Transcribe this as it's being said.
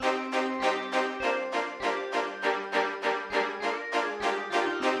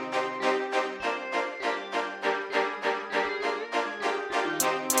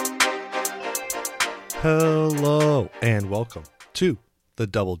Hello and welcome to the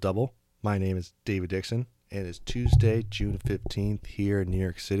Double Double. My name is David Dixon and it's Tuesday, June 15th here in New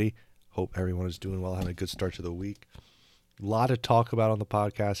York City. Hope everyone is doing well, having a good start to the week. A lot to talk about on the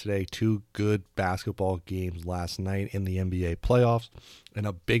podcast today. Two good basketball games last night in the NBA playoffs and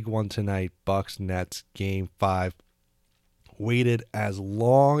a big one tonight, Bucks Nets Game 5. Waited as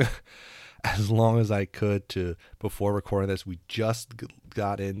long as I could to before recording this. We just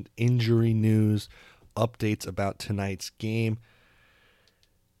got in injury news, updates about tonight's game.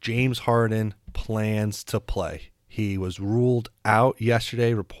 James Harden plans to play. He was ruled out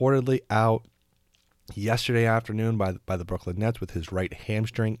yesterday, reportedly out yesterday afternoon by the Brooklyn Nets with his right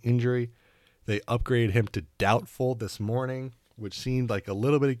hamstring injury. They upgraded him to doubtful this morning, which seemed like a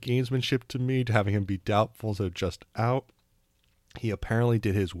little bit of gamesmanship to me, to having him be doubtful, so just out. He apparently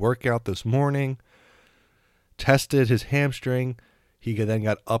did his workout this morning, tested his hamstring. He then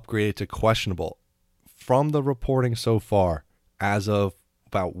got upgraded to questionable. From the reporting so far, as of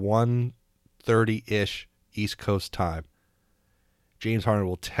about 1:30-ish East Coast time, James Harden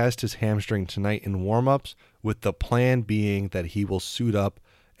will test his hamstring tonight in warmups, with the plan being that he will suit up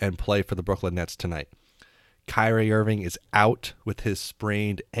and play for the Brooklyn Nets tonight. Kyrie Irving is out with his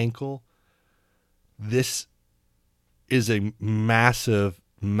sprained ankle. This is a massive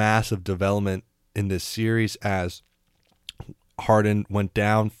development in this series, as Harden went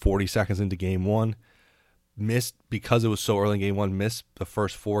down 40 seconds into game one, missed because it was so early in game one, missed the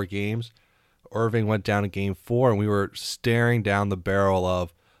first four games. Irving went down in game four, and we were staring down the barrel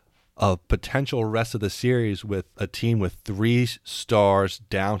of a potential rest of the series with a team with three stars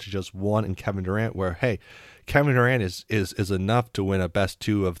down to just one in Kevin Durant, where, hey, Kevin Durant is enough to win a best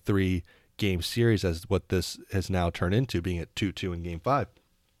 2 of 3 game series, as what this has now turned into, being at 2-2 in game 5.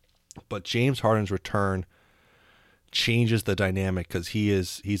 But James Harden's return changes the dynamic, because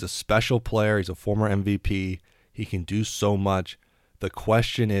he's a special player. He's a former MVP. He can do so much. The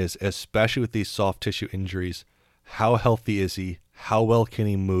question is, especially with these soft tissue injuries, how healthy is he? How well can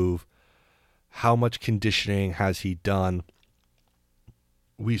he move? How much conditioning has he done?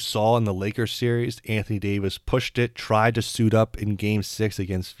 We saw in the Lakers series, Anthony Davis pushed it, tried to suit up in game 6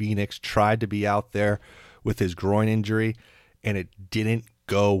 against Phoenix, tried to be out there with his groin injury, and it didn't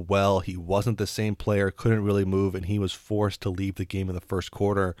go well. He wasn't the same player, couldn't really move, and he was forced to leave the game in the first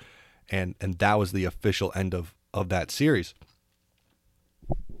quarter, and that was the official end of that series.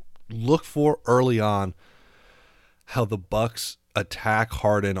 Look for early on how the Bucks attack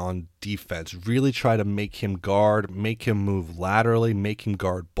Harden on defense. Really try to make him guard, make him move laterally, make him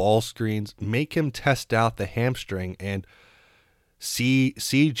guard ball screens, make him test out the hamstring and see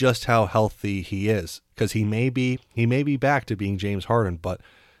just how healthy he is. Because he may be back to being James Harden, but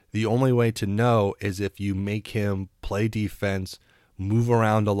the only way to know is if you make him play defense, move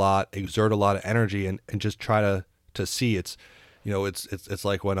around a lot, exert a lot of energy, and just try to see. It's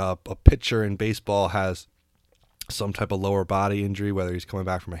like when a pitcher in baseball has some type of lower body injury, whether he's coming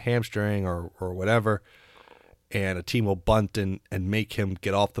back from a hamstring or whatever, and a team will bunt and make him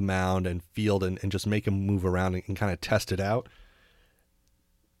get off the mound and field and just make him move around and kind of test it out.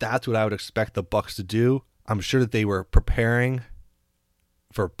 That's what I would expect the Bucks to do. I'm sure that they were preparing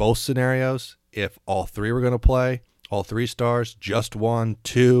for both scenarios. If all three were going to play, all three stars, just 1,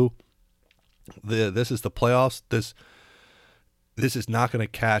 2. This is the playoffs. This is not going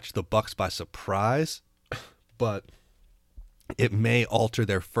to catch the Bucks by surprise, but it may alter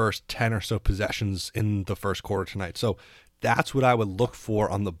their first 10 or so possessions in the first quarter tonight. So that's what I would look for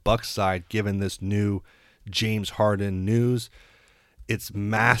on the Bucks side, given this new James Harden news. It's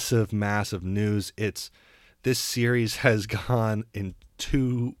massive news. This series has gone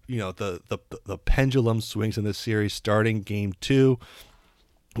into, the pendulum swings in this series, starting game 2,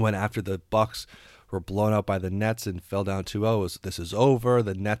 when after the Bucks were blown out by the Nets and fell down 2-0. This is over.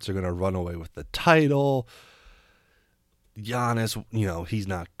 The Nets are going to run away with the title. Giannis, he's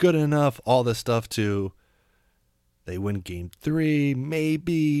not good enough. All this stuff too. They win game 3,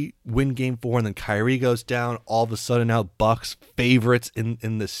 maybe win game 4, and then Kyrie goes down. All of a sudden now Bucks favorites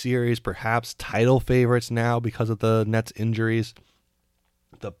in the series, perhaps title favorites now because of the Nets injuries.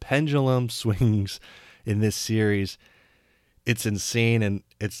 The pendulum swings in this series. It's insane, and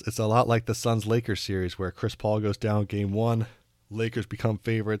it's a lot like the Suns-Lakers series, where Chris Paul goes down game 1, Lakers become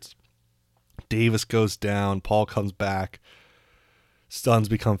favorites. Davis goes down, Paul comes back, Suns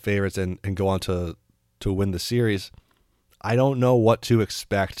become favorites and go on to win the series. I don't know what to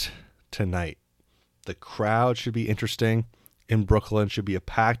expect tonight. The crowd should be interesting in Brooklyn, should be a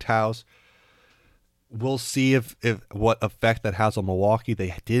packed house. We'll see if what effect that has on Milwaukee.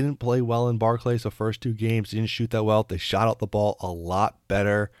 They didn't play well in Barclays the first 2 games, didn't shoot that well. They shot out the ball a lot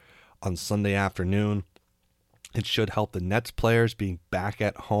better on Sunday afternoon. It should help the Nets players being back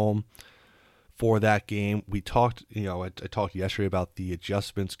at home for that game. We talked, I talked yesterday about the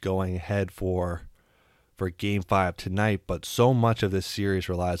adjustments going ahead for Game 5 tonight, but so much of this series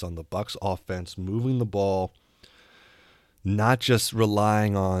relies on the Bucks offense moving the ball, not just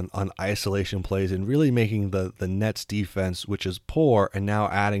relying on isolation plays, and really making the Nets defense, which is poor, and now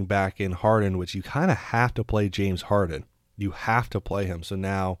adding back in Harden, which you kind of have to play James Harden. You have to play him. So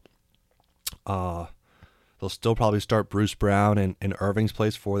now they'll still probably start Bruce Brown and Irving's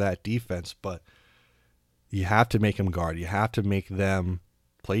place for that defense, but you have to make them guard. You have to make them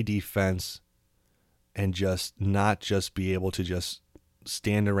play defense and just not just be able to just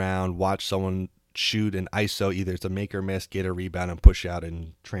stand around, watch someone shoot an ISO, either it's a make or miss, get a rebound, and push out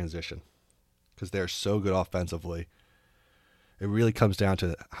in transition, because they're so good offensively. It really comes down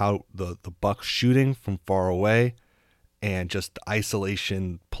to how the Bucks shooting from far away and just the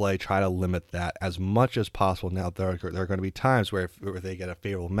isolation play, try to limit that as much as possible. Now, there are going to be times where if they get a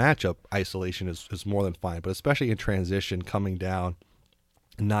favorable matchup, isolation is more than fine, but especially in transition, coming down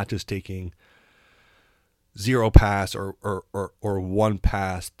and not just taking zero pass or one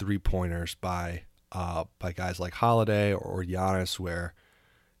pass 3-pointers by guys like Holiday or Giannis, or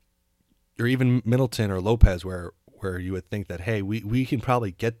even Middleton or Lopez, where you would think that, hey, we can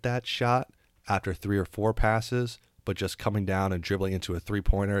probably get that shot after 3 or 4 passes, but just coming down and dribbling into a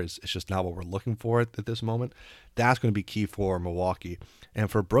 3-pointer is just not what we're looking for at this moment. That's going to be key for Milwaukee. And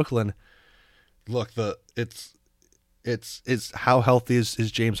for Brooklyn, look, it's how healthy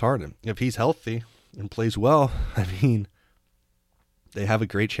is James Harden. If he's healthy and plays well, I mean, they have a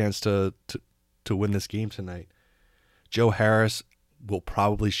great chance to win this game tonight. Joe Harris will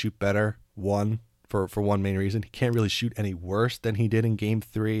probably shoot better, for one main reason. He can't really shoot any worse than he did in Game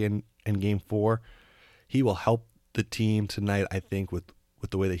 3 and Game 4. He will help the team tonight, I think, with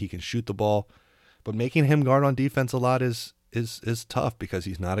the way that he can shoot the ball. But making him guard on defense a lot is tough, because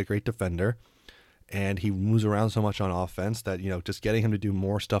he's not a great defender, and he moves around so much on offense that, just getting him to do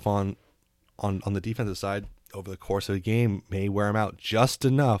more stuff on the defensive side over the course of the game may wear him out just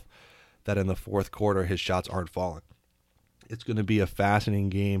enough that in the fourth quarter his shots aren't falling. It's going to be a fascinating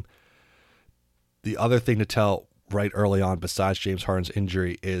game. The other thing to tell right early on, besides James Harden's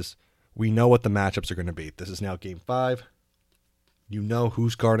injury, is we know what the matchups are going to be. This is now Game 5. You know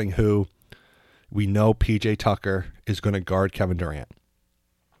who's guarding who. We know PJ Tucker is going to guard Kevin Durant.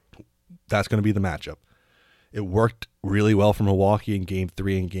 That's going to be the matchup. It worked really well for Milwaukee in Game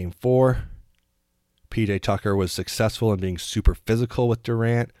 3 and Game 4. PJ Tucker was successful in being super physical with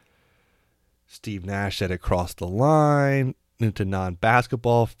Durant. Steve Nash said it crossed the line into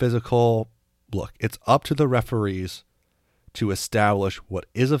non-basketball physical. Look, it's up to the referees to establish what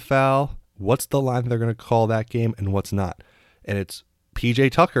is a foul, what's the line they're going to call that game, and what's not. And it's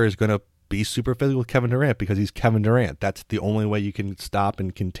PJ Tucker is going to be super physical with Kevin Durant because he's Kevin Durant. That's the only way you can stop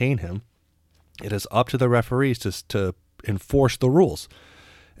and contain him. It is up to the referees to enforce the rules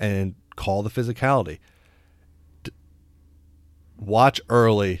and call the physicality. Watch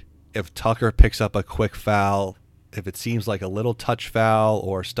early if Tucker picks up a quick foul, if it seems like a little touch foul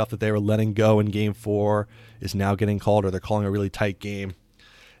or stuff that they were letting go in Game 4 is now getting called, or they're calling a really tight game.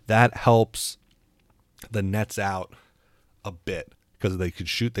 That helps the Nets out a bit, because they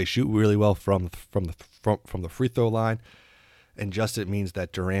shoot really well from the free throw line, and just it means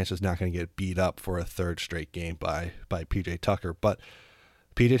that Durant is not going to get beat up for a third straight game by PJ Tucker. But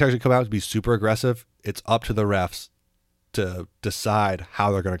PJ Tucker should come out to be super aggressive. It's up to the refs to decide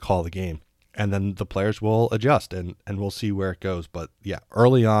how they're going to call the game, and then the players will adjust, and we'll see where it goes. But yeah,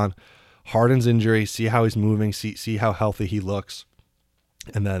 early on, Harden's injury, see how he's moving, see how healthy he looks,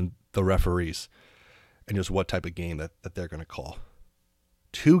 and then the referees and just what type of game that they're going to call.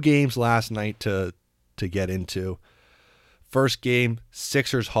 2 games last night to get into. First game,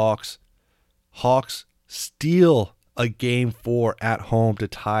 Sixers-Hawks. Hawks steal a Game 4 at home to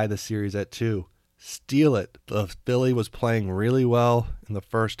tie the series at 2. Steal it. The Philly was playing really well in the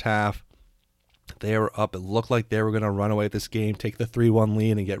first half. They were up. It looked like they were going to run away with this game, take the 3-1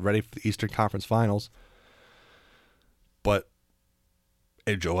 lead, and get ready for the Eastern Conference Finals. But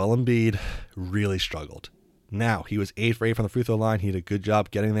Joel Embiid really struggled. Now, he was 8 for 8 from the free throw line. He did a good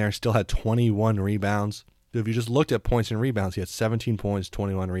job getting there. Still had 21 rebounds. If you just looked at points and rebounds, he had 17 points,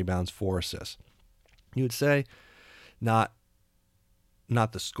 21 rebounds, 4 assists. You would say not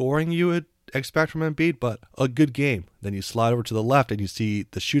the scoring you would expect from Embiid, but a good game. Then you slide over to the left and you see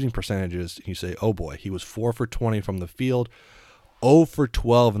the shooting percentages, and you say, oh boy, he was 4 for 20 from the field, 0 for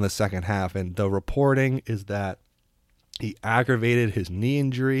 12 in the second half. And the reporting is that he aggravated his knee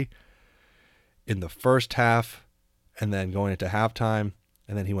injury in the first half, and then going into halftime,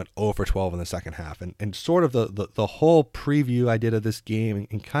 and then he went 0 for 12 in the second half. And sort of the whole preview I did of this game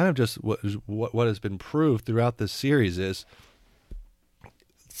and kind of just what has been proved throughout this series is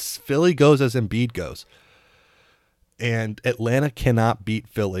Philly goes as Embiid goes. And Atlanta cannot beat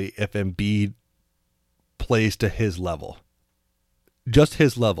Philly if Embiid plays to his level. Just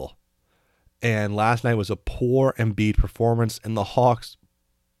his level. And last night was a poor Embiid performance, and the Hawks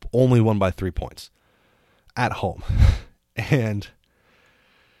only won by 3 points at home. And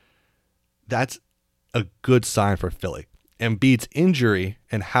that's a good sign for Philly. Embiid's injury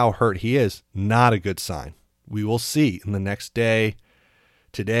and how hurt he is, not a good sign. We will see in the next day,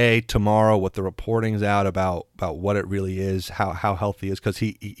 today, tomorrow, what the reporting's out about what it really is, how healthy he is, because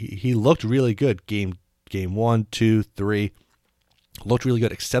he looked really good game 1, 2, 3. Looked really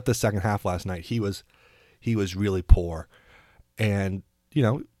good, except the second half last night. He was really poor. And, you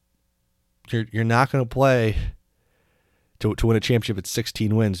know, you're not going to play to win a championship at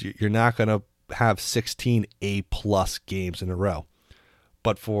 16 wins. You're not going to have 16 A-plus games in a row.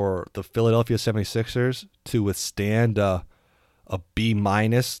 But for the Philadelphia 76ers to withstand a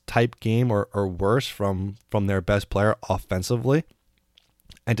B- type game or worse from their best player offensively,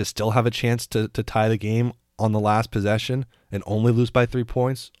 and to still have a chance to tie the game on the last possession and only lose by 3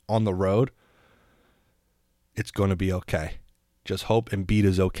 points on the road, it's going to be okay. Just hope Embiid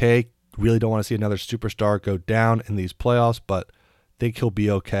is okay. Really don't want to see another superstar go down in these playoffs, but think he'll be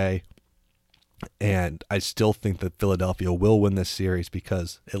okay. And I still think that Philadelphia will win this series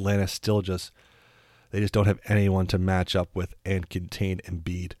because Atlanta still they just don't have anyone to match up with and contain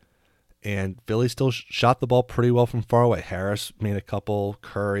Embiid. And Philly still shot the ball pretty well from far away. Harris made a couple.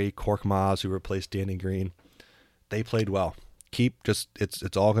 Curry, Korkmaz, who replaced Danny Green, they played well. It's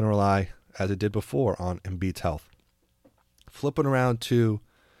all going to rely, as it did before, on Embiid's health. Flipping around to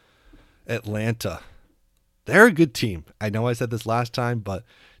Atlanta. They're a good team. I know I said this last time, but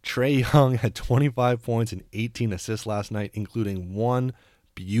Trae Young had 25 points and 18 assists last night, including one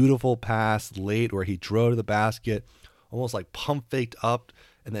beautiful pass late where he drove to the basket, almost like pump faked up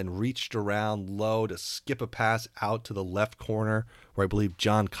and then reached around low to skip a pass out to the left corner where I believe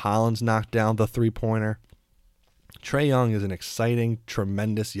John Collins knocked down the three-pointer. Trae Young is an exciting,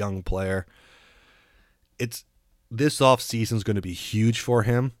 tremendous young player. This offseason is going to be huge for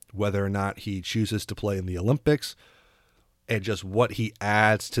him, whether or not he chooses to play in the Olympics, and just what he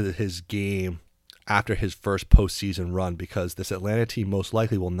adds to his game after his first postseason run, because this Atlanta team most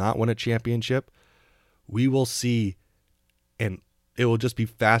likely will not win a championship. We will see, and it will just be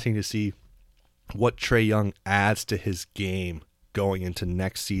fascinating to see what Trae Young adds to his game going into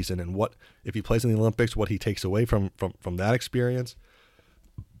next season, and what, if he plays in the Olympics, what he takes away from that experience.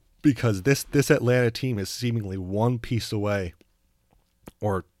 Because this Atlanta team is seemingly one piece away,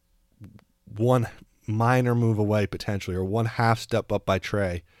 or one minor move away potentially, or one half step up by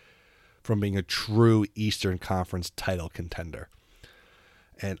Trae from being a true Eastern Conference title contender.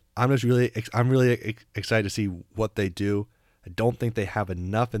 And I'm really excited to see what they do. I don't think they have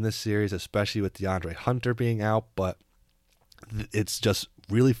enough in this series, especially with DeAndre Hunter being out, but it's just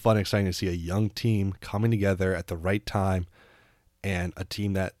really fun and exciting to see a young team coming together at the right time, and a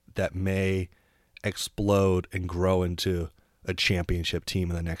team that may explode and grow into a championship team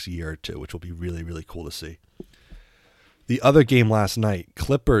in the next year or two, which will be really, really cool to see. The other game last night,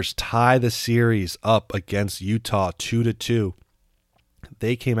 Clippers tie the series up against Utah 2-2.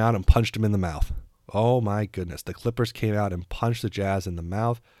 They came out and punched them in the mouth. Oh my goodness. The Clippers came out and punched the Jazz in the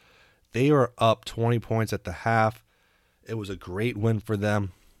mouth. They were up 20 points at the half. It was a great win for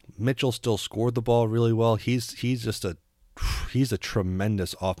them. Mitchell still scored the ball really well. He's a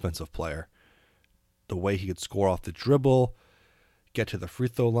tremendous offensive player. The way he could score off the dribble, get to the free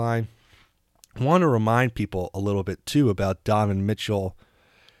throw line. I want to remind people a little bit too about Donovan Mitchell.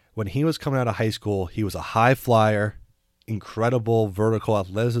 When he was coming out of high school, he was a high flyer, incredible vertical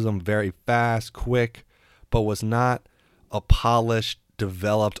athleticism, very fast, quick, but was not a polished,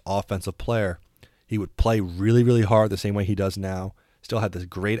 developed offensive player. He would play really, really hard the same way he does now. Still had this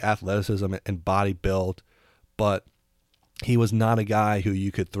great athleticism and body build, but he was not a guy who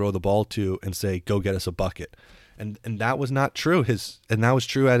you could throw the ball to and say, go get us a bucket. And that was not true. That was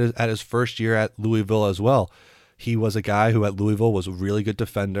true at his first year at Louisville as well. He was a guy who at Louisville was a really good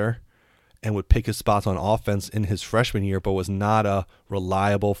defender and would pick his spots on offense in his freshman year, but was not a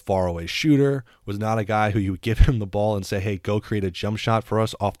reliable faraway shooter, was not a guy who you would give him the ball and say, hey, go create a jump shot for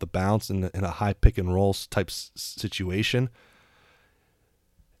us off the bounce in a high pick and roll type situation.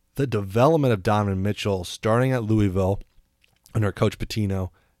 The development of Donovan Mitchell starting at Louisville under Coach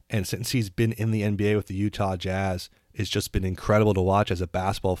Pitino And since he's been in the NBA with the Utah Jazz, it's just been incredible to watch as a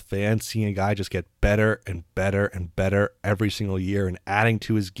basketball fan, seeing a guy just get better and better and better every single year and adding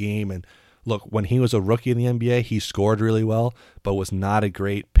to his game. And look, when he was a rookie in the NBA, he scored really well, but was not a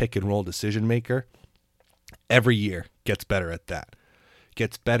great pick and roll decision maker. Every year gets better at that.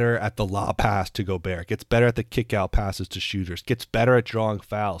 Gets better at the lob pass to Gobert. Gets better at the kick out passes to shooters. Gets better at drawing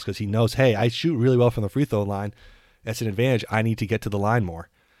fouls because he knows, hey, I shoot really well from the free throw line. That's an advantage. I need to get to the line more.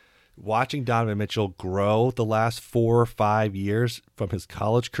 Watching Donovan Mitchell grow the last 4 or 5 years from his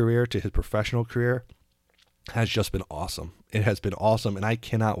college career to his professional career has just been awesome. It has been awesome, and I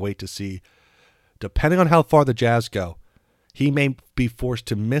cannot wait to see, depending on how far the Jazz go, he may be forced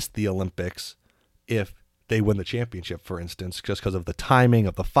to miss the Olympics if they win the championship, for instance, just because of the timing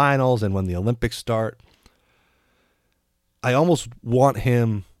of the finals and when the Olympics start. I almost want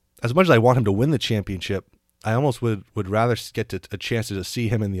him, as much as I want him to win the championship, I almost would rather get a chance to see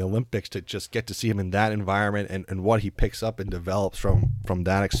him in the Olympics, to just get to see him in that environment and what he picks up and develops from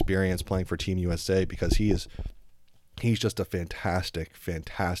that experience playing for Team USA, because he's just a fantastic,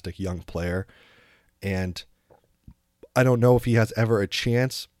 fantastic young player. And I don't know if he has ever a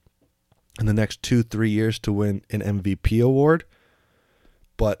chance in the next 2-3 years to win an MVP award,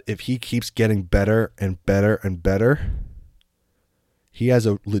 but if he keeps getting better and better and better, he has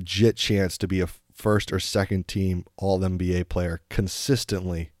a legit chance to be a first or second team All-NBA player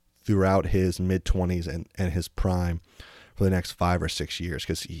consistently throughout his mid-20s and his prime for the next 5 or 6 years,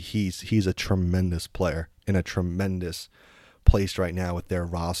 because he's a tremendous player in a tremendous place right now with their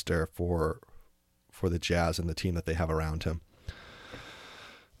roster for the Jazz and the team that they have around him.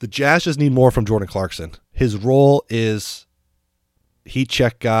 The Jazz just need more from Jordan Clarkson. His role is heat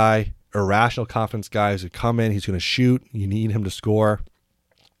check guy, irrational confidence guy who's going to come in, he's going to shoot, you need him to score.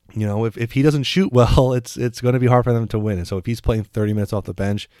 You know, if he doesn't shoot well, it's going to be hard for them to win. And so if he's playing 30 minutes off the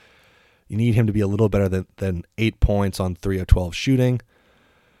bench, you need him to be a little better than 8 points on 3 of 12 shooting.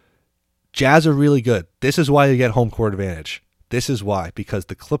 Jazz are really good. This is why you get home court advantage. This is why, because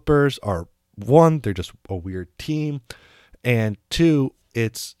the Clippers are, one, they're just a weird team, and two,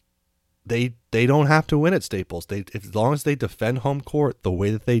 it's they don't have to win at Staples. As long as they defend home court the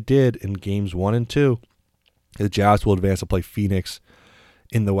way that they did in games 1 and 2, the Jazz will advance to play Phoenix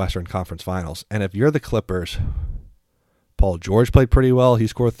in the Western Conference Finals. And if you're the Clippers, Paul George played pretty well. He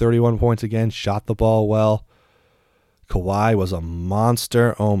scored 31 points again, shot the ball well. Kawhi was a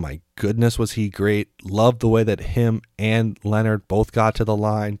monster. Oh my goodness, was he great. Loved the way that him and Leonard both got to the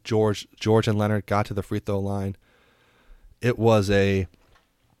line. George and Leonard got to the free throw line. It was a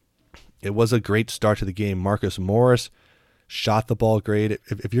great start to the game. Marcus Morris shot the ball great.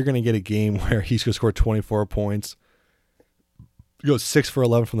 If you're going to get a game where he's going to score 24 points, he goes 6 for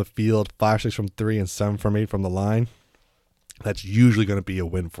 11 from the field, 5-6 from 3, and 7 from 8 from the line, that's usually going to be a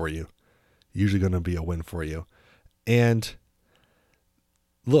win for you. And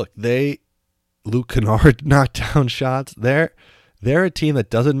look, Luke Kennard knocked down shots. They're a team that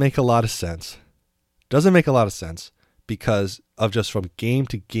doesn't make a lot of sense. Because of just from game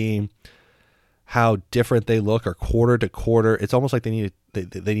to game how different they look, or quarter to quarter. It's almost like they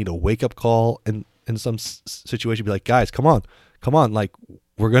need a wake up call in some situation. Be like, guys, come on, like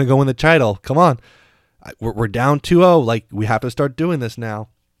we're gonna go win the title. Come on, we're down 2-0. Like we have to start doing this now.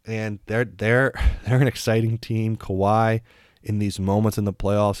 And they're an exciting team. Kawhi in these moments in the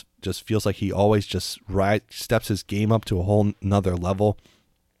playoffs just feels like he always just steps his game up to a whole nother level.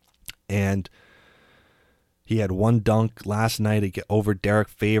 And he had one dunk last night to get over Derek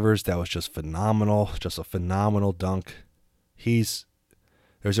Favors that was just phenomenal, just a phenomenal dunk. There's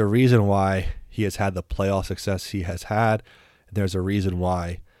a reason why he has had the playoff success he has had. There's a reason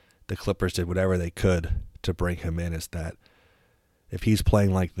why the Clippers did whatever they could to bring him in, is that if he's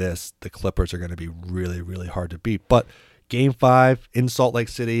playing like this, the Clippers are going to be really, really hard to beat. But Game 5 in Salt Lake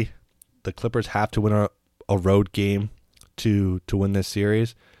City, the Clippers have to win a road game to win this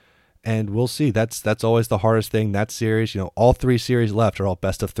series. And we'll see. That's always the hardest thing. That series, all 3 series left are all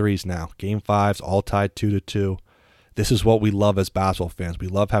best of 3s now. Game 5's all tied 2-2. This is what we love as basketball fans. We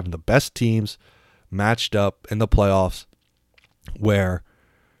love having the best teams matched up in the playoffs where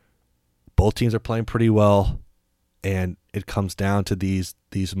both teams are playing pretty well, and it comes down to these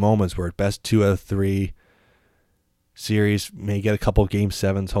moments where best 2 out of 3 series may get a couple of Game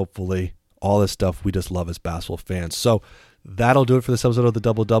 7s, hopefully. All this stuff we just love as basketball fans. So that'll do it for this episode of the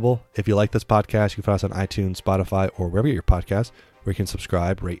Double Double. If you like this podcast, you can find us on iTunes, Spotify, or wherever you get your podcast, where you can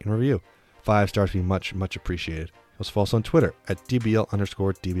subscribe, rate, and review. 5 stars would be much, much appreciated. Also follow us on Twitter at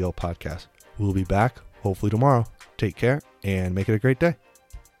DBL_DBL podcast. We'll be back hopefully tomorrow. Take care and make it a great day.